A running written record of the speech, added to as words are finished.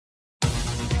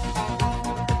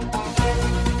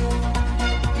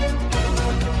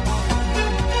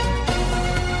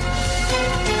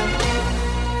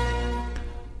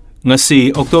Ngasi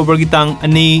October ki tang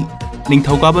ani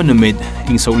ningthokaba numit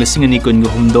ingso lesing ani kun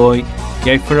humdoi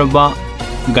yaifaraba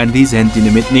Gandhi Jayanti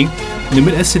numit ning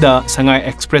numit asida Sangai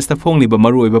Express ta phongli ba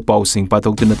maruiba pausing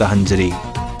patok tuna ta hanjari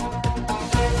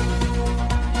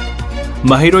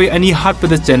Maheiroi ani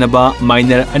Hatpada Chenaba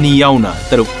minor ani yauna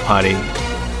taruk phare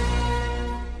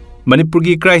Manipur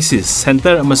ki crisis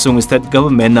center amasung state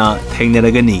government na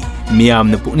thengnaragani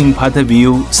miyam na pukning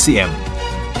phathabiu CM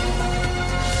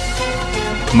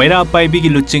Maira Paibi ki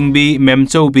Luchingbi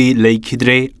Memchobi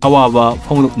Laikhidre Awaba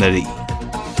Phongdoknari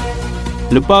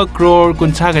Lupa crore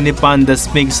Kunchagani Panda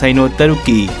Smig Saino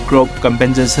Taruki crop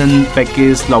compensation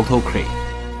package Lauthokre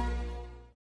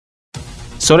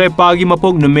Sore Pagi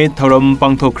Mapog Numit Thoram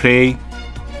Pangthokre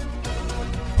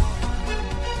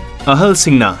Ahal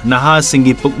Singna Naha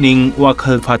Singi Pukning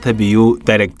Wakhal Phathabiu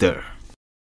Director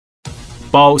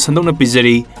Pau Sandokna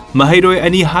Pizari Maheiroi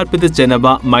ani Hatpada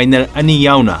Chenaba minor ani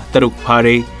yauna taruk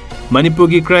phare Manipur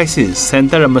ki crisis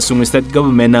center amasung state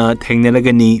government na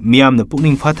thengnaragani miyamna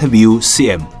pukning phathabiu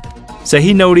CM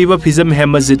Sahi nauriba phizam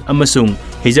hemazit amasung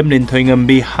hijam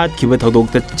linthoingambi hatkiba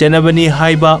thodokta Chenabani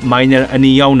haiba minor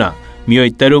ani yauna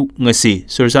mioi taruk ngasi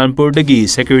Sursanpur dagi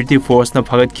security force na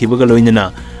phagat khibaga loinana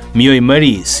mioi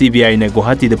mari CBI na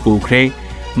Guwahati da pukhre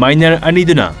minor ani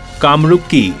duna Kamrup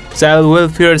ki Child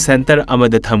Welfare Center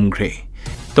amada thamkhre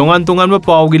Tongan tongan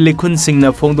pawgi likhun singna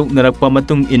phongdok narakpa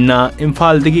matung inna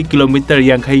Imphal dagi kilometer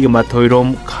 50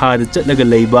 mathoirom khad chatlaga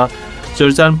leiba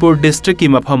Churchanpur district ki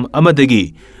mafam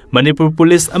amadagi Manipur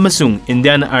Police amasung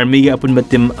Indian Army gi apunba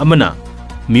team amana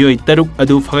mioi taruk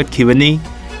adu phagat khibani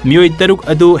mioi taruk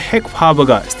adu hek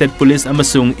phabaga State Police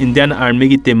amasung Indian Army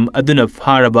gi team aduna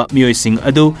pharaba mioi sing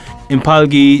adu Imphal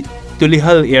gi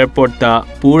Tulihal Airport ta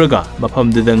puraga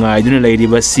mafam duda ngaiduna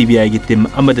leiriba CBI gi team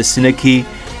amada sinakhi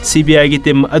CBI gi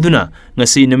team aduna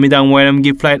ngasi numidang wairam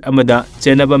gi flight amada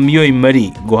Chenaba mioi mari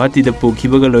Guwahati da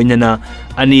pukhibaga loinana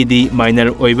ani di minor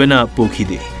oibana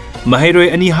pukhide Maheiroi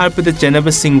ani Hatpada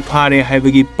Chenaba sing phare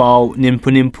haibagi pau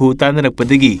nimpu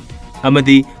tanarakpadagi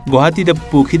amadi Guwahati da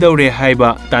pukhidawre haiba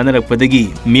tanarakpadagi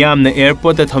miyamna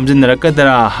airport ta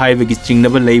thamjinnarakadara haibagi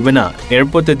chingnaba leibana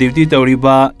airport ta duty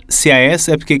tawriba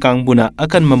CISF ke kangbuna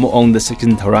akan mamuong da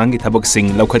section thorangi thabak sing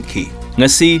laukhatkhi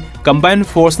ngasi combined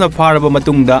force na pharaba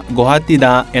matungda Guwahati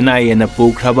da NIA na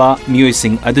pukhraba mioi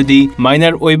sing adudi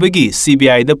minor oibagi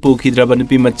CBI da pukhidraba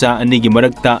nupi macha anigi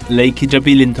marakta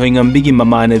laikhidrabi linthoingambi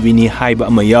mamana bini haiba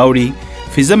ama yauri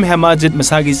Fizam Hamajit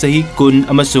Masagi Sahi Kun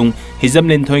amasung Hizam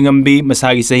Linthoingambi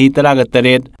Masagi Sahi Taraga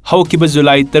Taret Haukiba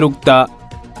July Tarukta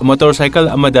motorcycle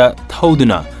amada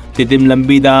Thauduna Titim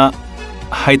Lambida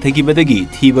Haithakibadagi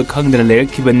Thiba Khangdana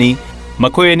Lerakibani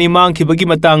Makoyani Mangkibagi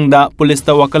Matangda Police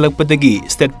ta Wakalakpadagi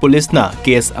State Police na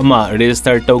case ama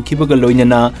register tawkibaga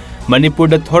loinana Manipur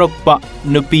da Thorokpa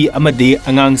Nupi amadi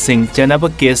Angang Sing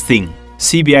Chenaba case thing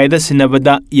CBI da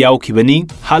sinabada yaukibani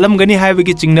halamgani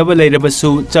haibagi chingnaba leirabasu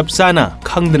chapsana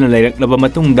khangdana leiraklaba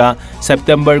matungda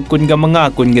September 15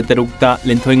 kungatarukta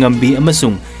linthoingambi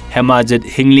amasung hemajat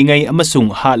hinglingai amasung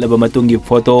halaba matungi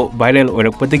photo viral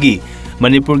oirakpadagi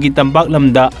Manipur gi tambak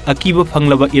lamda akiba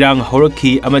phanglaba irang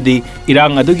horakhi amadi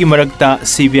irang adugi marakta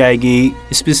CBI gi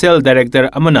special director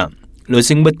amana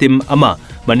losingba team ama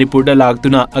Manipur da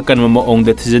laktuna akan maong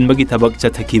da thijanbagi thabak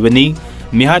chathakibani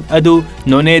Mihat adu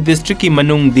None district ki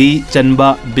manung di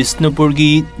Chanba Bisnupur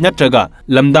gi natraga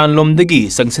lamdan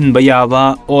lomdagi sangsin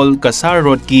bayawa all Kasar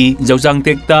road ki Jaujang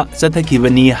tekta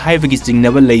chathakibani haibagi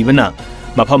chingnaba leibana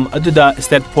mafam aduda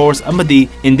state force amadi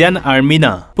Indian Army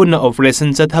na punna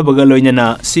operation chathabaga loinana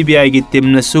CBI gi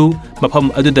team nasu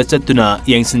mafam aduda chatuna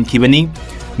yengsinkhibani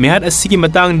Mihat asigi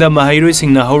matangda Maheiroi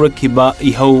singna haurakhiba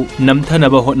ihau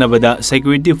namthanaba hotnabada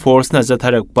security force na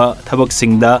chatharakpa thabak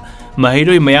singda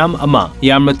Maheiroi mayam ama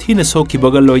yamna thina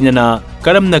sokhibaga loinana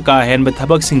karamna ka henba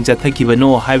thabak sing chathakibano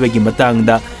haibagi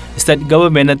matangda state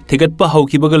government na thigatpa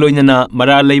haukibaga loinana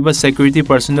mara leiba security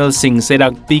personnel sing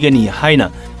serak pigani haina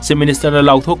se minister na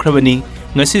lauthokhrabani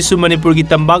ngasi su Manipur gi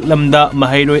tambak lamda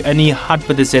Maheiroi ani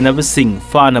Hatpada Chenaba sing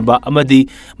fanaba amadi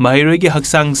Maheiroi gi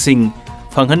haksang sing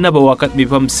Fanghanna bawakat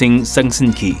mifam sing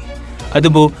sangsinki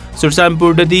adubu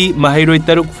Sursanpur dadi Maheiroi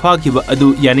taruk fakiba adu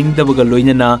yaning dabaga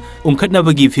loinana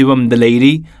ungkhatnabagi fibam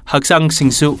dalairi haksang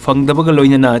singsu fangdabaga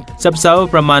loinana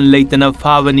chapsawa praman leitana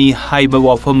fawani haiba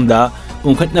wafamda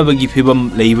ungkhatnabagi fibam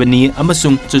leibani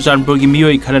amasung Sursanpur gi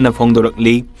mioi kharana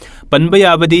phongdorakli panba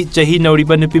yabadi chahi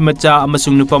nauriba nupi macha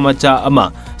amasung nupa macha ama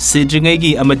sidringai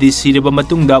gi amadi siraba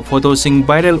matungda photo sing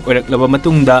viral oiraklaba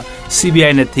matungda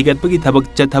CBI na thigatpagi thabak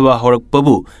chathaba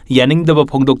horakpabu yaning daba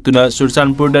phongdoktuna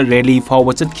Sursanpur da rally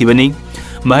fawwa chatkibani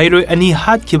Maheiroi ani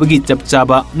hatkibagi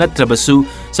chapchaba natrabasu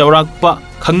chaurakpa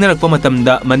khangnarakpa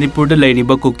matamda Manipurda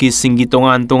leiriba kuki singi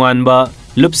tongan ba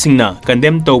lupsingna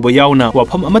condemn tauba yauna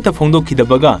wafam amata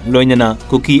phongdokhidabaga loinana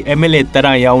kuki MLA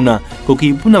tara yauna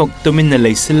kuki punak tuminna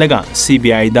leisillaga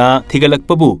CBI da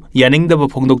thigalakpabu yaningdaba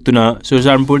phongdoktuna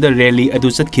Churachandpurda rally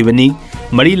adu chatkibani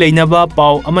mari leinaba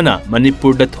pau amana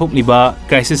Manipurda thokliba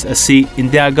crisis asi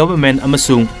India government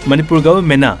amasung Manipur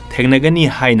government na thengnagani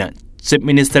haina Chief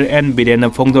Minister N Birena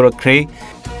phongdorakre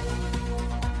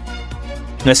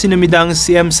ngasi numidang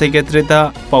CM Secretary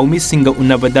ta Paumi Singa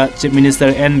unabada Chief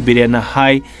Minister N Birena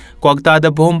hai kwakta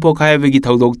da bhom pokhayabagi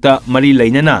thodokta mari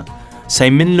leinana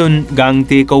Simon Lun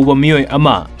gangte kauba mioi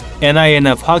ama NIA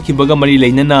na phakibaga mari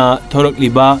leinana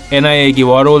thorakliba NIA gi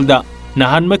warolda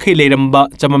nahan makhai leiramba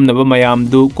chamamnaba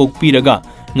mayamdu kokpiraga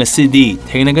ngasidi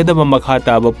thengnagadaba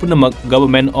makhataba punamak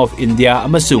Government of India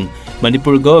amasung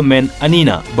Manipur government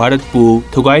anina Bharatpu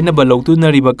thugaina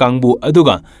balautunariba kangbu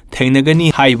aduga thengnagani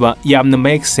haiba yamna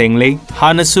mayek sengle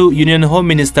hanasu Union Home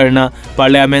Minister na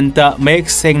Parliamenta mayek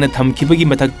sengna thamkibagi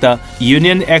mathakta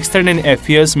Union External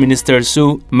Affairs Minister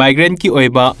su migrant ki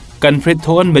oiba conflict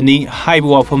thoan bani haiba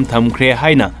wafam thamkhre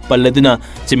haina palladuna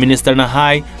Chief Minister na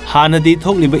hai hanadi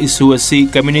thokliba issue asi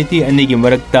community anigi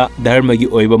marakta dharma gi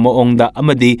oiba moongda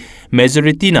amadi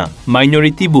majority na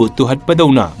minority bu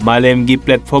tuhatpadona malemgi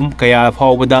platform kaya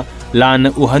phawbada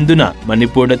lan uhanduna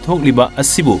Manipurda thokliba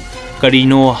asibu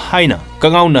karino haina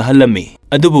kangauna halami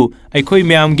adubu aikhoi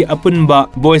myamgi apunba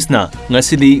voice na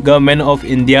ngasili Government of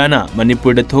India na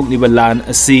Manipurda thokliba lan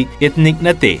asi ethnic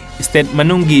nate state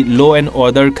manungi law and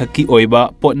order khaki oiba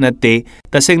pot nate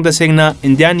taseng na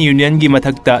Indian Union gi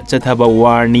mathakta chathaba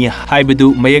war ni haibadu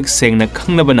mayek sengna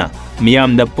khangnabana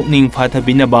miyamda pukning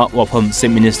phathabinaba wafam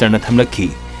Chief Minister na thamlakhi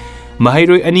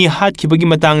Maheiroi ani hatkibagi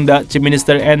matangda Chief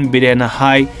Minister N Birena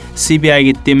hai CBI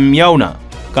gi team yauna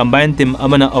combined team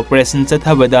amana operation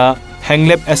chathabada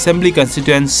Hanglep Assembly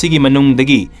Constituency gi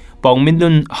manungdagi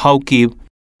Paungminlun hauki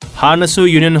hanasu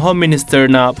Union Home Minister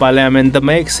na Parliament da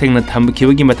mayek sengna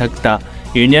thambkhibagi mathakta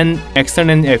Union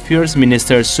External Affairs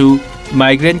Minister su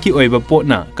migrant ki oiba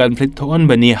potna conflict thoan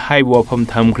bani hai wafam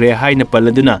thamkhre haina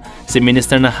paladuna Chief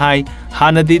Minister na hai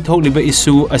hanadi thokliba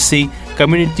issue asi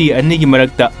community anigi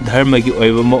marakta dharma gi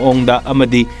oiba moongda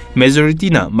amadi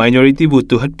majority na minority bu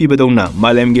tuhatpi badona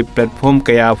malemgi platform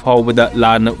kaya phawbada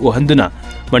lana uhanduna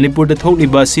Manipurda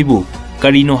thokliba sibu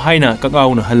karino haina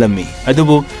kakauna halami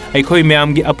adubu aikhoi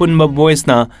myamgi apunba voice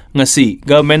na ngasi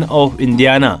Government of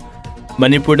India na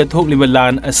Manipurda thokliba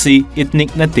lan asi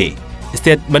ethnic nate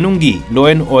state manungi law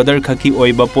and order khaki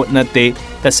oiba pot nate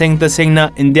taseng na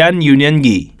Indian Union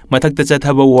gi mathakta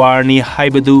chathaba war ni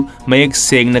haibadu mayek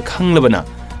sengna khanglabana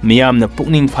miyamna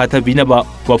pukning phathabinaba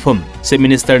wafam Chief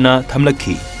Minister na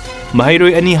thamlakhi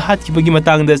Maheiroi ani hatkibagi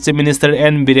matangda Chief Minister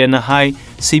N Birena hai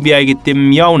CBI gi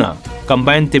team yauna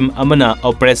combined team amana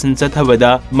operation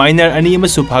chathabada minor ani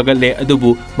amasu phagalle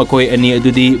adubu makoi ani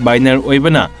adudi minor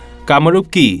oibana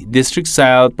Kamarup ki District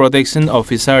Child Protection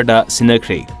Officer da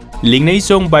sinakre lingnei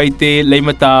chong baite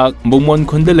leimata bumon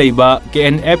khunda leiba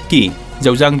KNF ki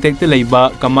Jaujang tekte leiba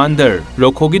Commander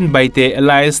Rokhogin baite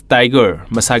Elias Tiger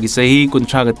masagi sahi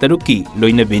kunthraga taruki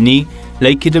loina bini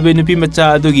laikhidabe nupi macha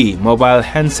adugi mobile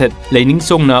handset leining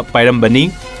chongna pairambani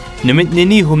numit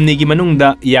nini humni gi manungda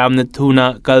yamna thuna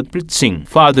culprit sing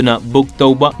faduna book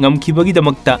tauba ngamkhibagi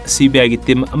damakta CBI gi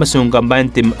team amasung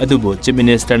combined team adubu Chief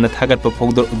Minister na thagat pa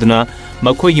phogdor uduna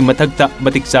makhoi gi mathakta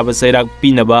matik chaba sairak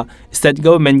pinaba state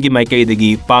government gi maikai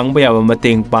pangba yaba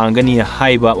mateng pangani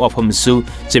haiba wafam su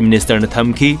Chief Minister na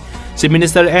thamki Chief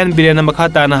Minister N Birena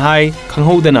makhata na hai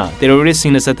khanghodana terrorist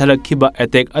sing na sathalakhiba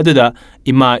attack aduda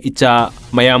ima icha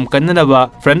mayam kannanaba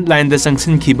front line da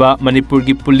sangsin khiba Manipur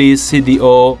gi police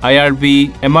CDO IRB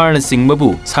MR na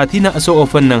singbabu sathina aso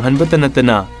ofan nang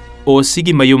hanbatanatana OC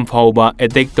gi mayum phawba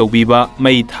attack tawbiba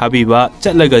mai thabiba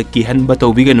chatlaga ki hanba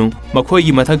tawbiganu makhoi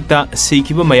gi mathakta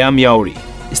sikhiba mayam yauri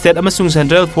state amasung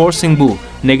central force singbu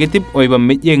negative oiba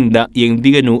mityeng da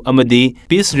yengbiganu amadi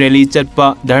peace rally chatpa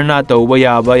dharna tawba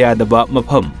yaba yadaba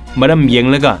mafam maram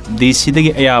yenglaga DC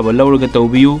dagi ayaba lawraga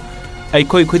tawbiyu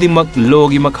aikhoi khudimak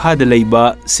logi makhada leiba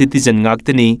citizen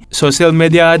ngaktani social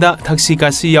media da thaksi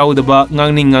kasi yaudaba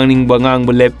ngangning ba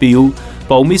ngangba lepiyu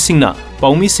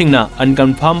paumi singna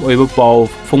unconfirm oiba paw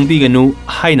fongbiganu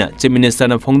haina Chief Minister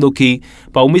na phongdoki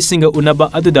paumi singa unaba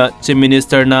aduda Chief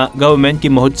Minister na government ki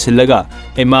mahut silaga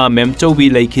ema mem choubi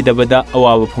leikhidabada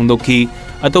awaba phongdoki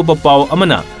atopa paw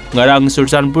amana ngarang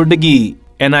Churachandpur dagi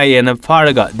NIA na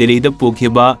faraga Delhi da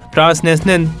pukhiba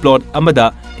transnational plot amada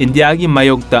India gi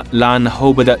mayokta lan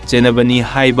hobada Chenabani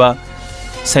haiba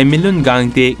Saimilun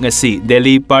gangte ngasi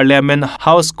Delhi Parliament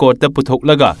House Court ta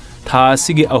puthoklaga tha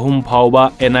asigi ahum phawba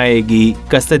NIA gi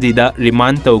custody da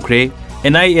remand tawkhre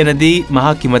NIA nadi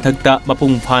mahaki mathakta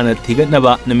mapung phana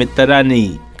thigatnaba numit tarani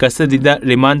custody da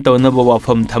remand tawnaba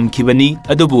wafam thamkhibani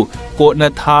adubu court na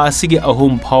tha asigi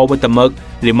ahum phawba tamak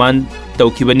remand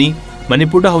tawkhibani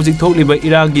Manipur da hojik thokliba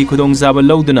Irangi khudongzaba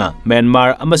lawduna Myanmar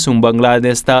amasung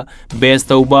Bangladesh ta base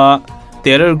tawba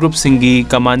terror group singi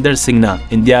commander singna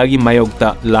India gi mayokta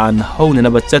lan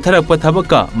hounanaba chatharakpa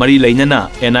thabaka mari leinana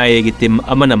NIA gi team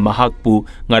amana mahakpu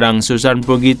ngarang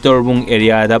Susanpur gi Torbung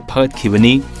area da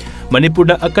phagatkhibani Manipur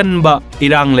da akanba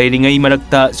Irang leiringai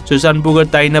marakta Susanpur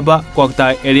tainaba Kwakta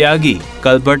area gi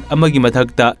Kalbert amagi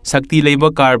mathakta sakti leiba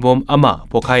car bomb ama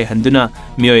pokhai handuna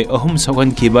mioi ahum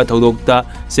sokan khiba thodokta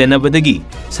Chenabadagi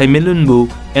Saimilunbu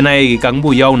NIA gi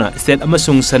kangbu yauna state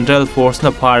amasung central force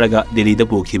na pharaga Delhi da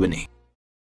pukhibani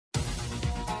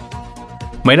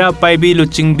Maheiroi bi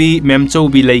luchingbi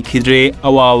memchoubi leikhidre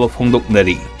awawa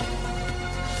phongdoknari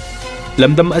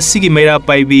Lamdam asigi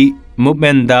Maheiroi bi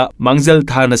movement da mangjal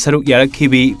thana saruk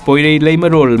yarakhibi poirei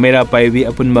leimarol Maheiroi bi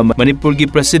apunma Manipur gi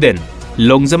president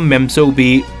Longjam memchoubi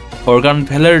organ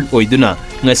failure oiduna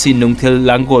ngasi nungthil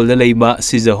langol da leiba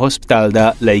Siza hospital da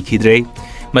leikhidre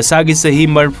masagi sahi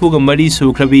marfu ga mari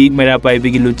sukhrabi Maheiroi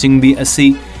bi gi luchingbi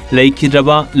asi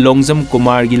leikhidraba Longjam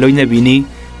Kumar gi loinabini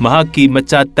Mahaki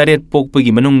macha taret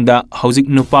pokpagi manungda hojik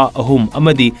nupa ahum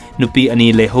amadi nupi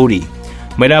ani lehori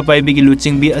Maheiroi bi gi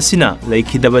luchingbi asina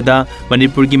leikhidabada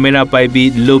Manipur gi Maheiroi bi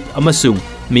loop amasung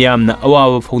miyamna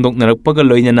awawa phongdoknarakpaga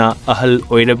loinana ahal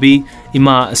oirabi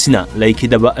ima asina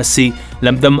leikhidaba asi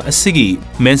lamdam asigi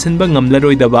mentionba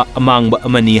ngamlaroidaba amangba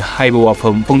amani haiba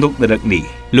wafam phongdoknarakni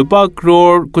Lupa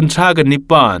crore kunthraga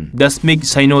nipan dasmik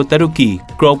saino taruki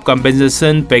crop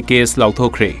compensation package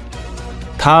lauthokre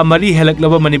Tha mari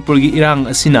helaklaba Manipur gi Irang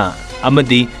asina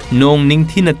amadi nong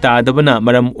ningthina tadabana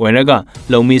maram oiraga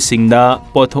lawmi singda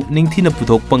pothok ningthina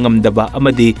puthokpa ngamdaba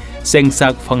amadi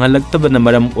sengsak phanghalaktabana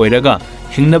maram oiraga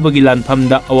hingnabagi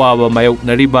lanphamda awawa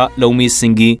mayoknariba lawmi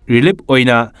singi relief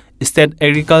oina State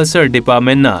Agriculture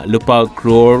Department na lupa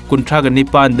crore kunthraga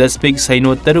nipan dasmik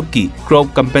saino taruki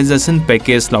crop compensation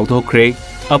package lauthokre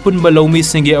apunba lawmi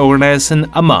singi organization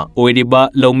ama oiriba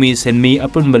lawmi senmi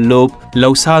apunba lob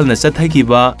lawsal na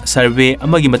chathagiba survey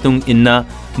amagi matung inna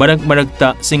marakta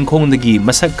singkhongdagi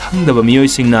masak khangdaba miyoi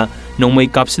singna nongmai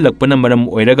kapsilakpana maram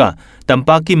oiraga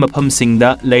tampaki mafam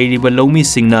singda leiriba lawmi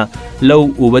singna law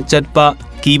uba chatpa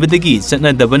kibadagi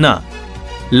chatnadabana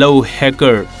law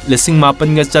hacker lising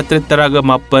mapan ga chatret taraga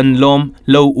mapan lom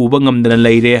law uba ngamdana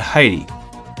leire hairi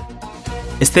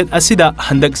State asida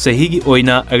handak sahigi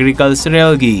oina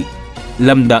agricultural gi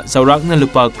lamda saurakna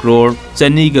lupa crore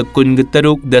chani ga kun ga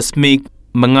taruk dasmik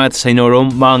mangat sainorom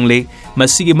mangle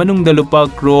masigi manungda lupa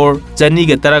crore chani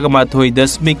ga taraga mathoi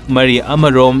dasmik mari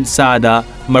amarom sada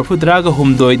marfudraga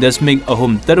humdoi dasmik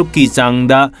ahum taruki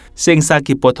changda sengsa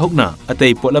ki pothokna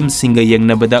atei polam singa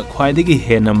yengnabada khwaidagi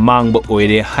hena mangba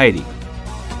oire hairi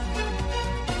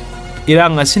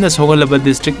Irang asina sogalaba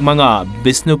district manga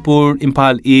Bisnupur,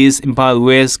 Imphal East, Imphal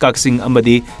West, Kaksing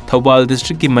amadi Thobal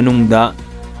district ki manungda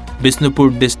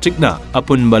Bisnupur district na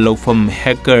apunba lawfam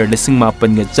hacker lising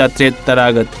mapan ga chatret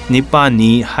taragat nipani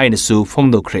hainasu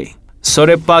phongdokre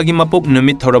Sorepa gi mapuk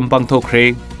numit thoram pangthokre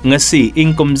ngasi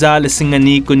ingkumja lising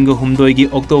ani kunga humdoi gi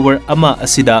October ama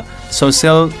asida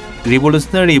Social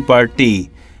Revolutionary Party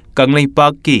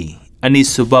Kanglaipak ki Ani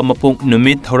suba mapung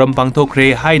numit thoram pangthokre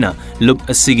haina lup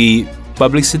asigi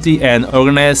Publicity and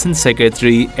Organization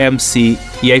Secretary MC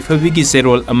Yaifavigi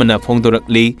serol amana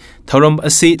phongdorakli thoram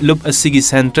asi lup asigi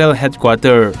Central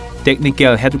Headquarter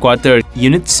Technical Headquarter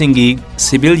Unit singi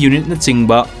Civil Unit na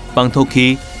chingba pangthokhi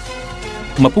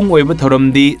mapung oiba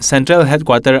thoramdi Central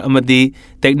Headquarter amadi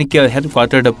Technical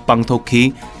Headquarter da pangthokhi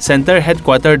Center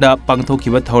Headquarter da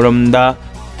pangthokhiba thoramda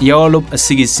Yawlup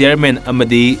asigi chairman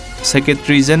amadi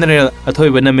Secretary General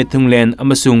athoibana mithunglen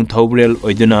amasung Thobrel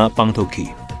oiduna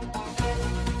pangthokhi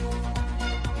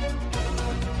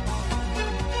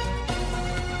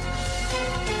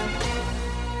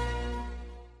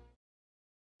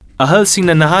Ahal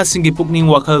singna naha singi pukning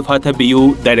wakhal phathabiyu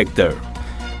Director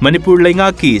Manipur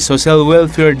Laingaki Social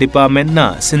Welfare Department na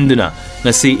sinduna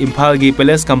ngasi Imphal gi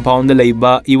Palace Compound da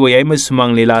leiba iwayai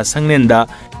masumang lila sangnenda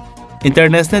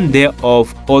International Day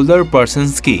of Older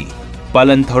Persons ki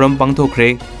palan thoram pangthokre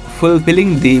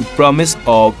fulfilling the promise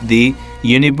of the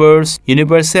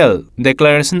Universal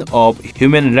Declaration of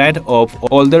Human Rights of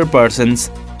Older Persons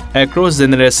across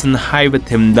generation haiba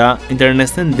themda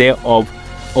International Day of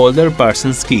Older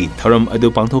Persons ki thoram adu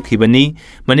pangthokhibani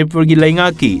Manipur gi lainga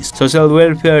ki Social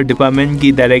Welfare Department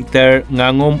ki Director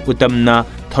Ngangom Utamna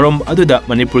thoram aduda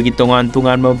Manipur gi tongan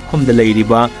mafam da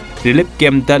leiriba relief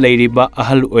camp ta leiriba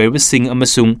ahal oibasing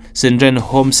amasung children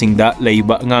home singda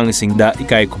leiba angang singda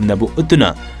ikai khumnabu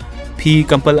utuna phi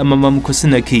kampal amamam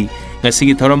khusinaki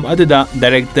ngasigi thoram aduda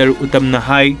director utamna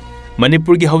hai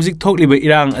Manipur gi hauzik thokliba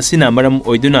irang asina maram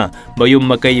oiduna bayum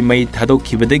makai mai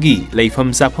thadokkhibadagi leifam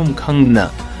chafam khangna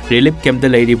relief camp da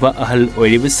leiriba ahal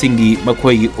oiriba singi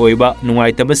makhoi gi oiba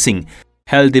nungaitaba sing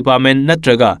health department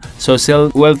natraga social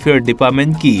welfare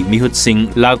department ki mihut sing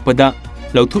lakpada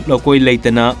lautup lokoi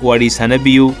leitana wari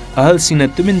sanabiu ahal singna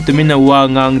tumin wa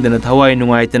ngang dana thawai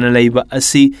nungaitana leiba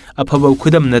asi aphaba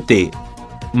khudam nate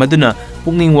maduna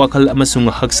pungning wakhal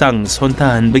amasung haksang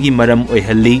sonthahanbagi maram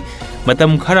oihalli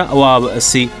matam khara awaba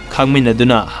asi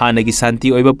khangminaduna hanagi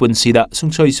santi oiba punsida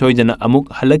sungsoi soidana amuk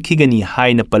halakhigani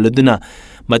haina paluduna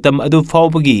matam adu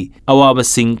fawbagi awaba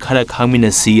sing khara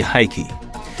khangminasi haiki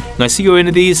ngasi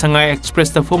oinadi Sangai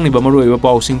Express ta phongni bamaroiba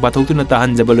pausing pathoktuna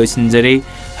tahanjaba loisinjare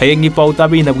hayengi pau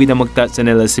tabi nabgi damakta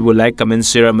channel asibu like comment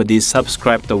share amadi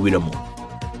subscribe tawiramu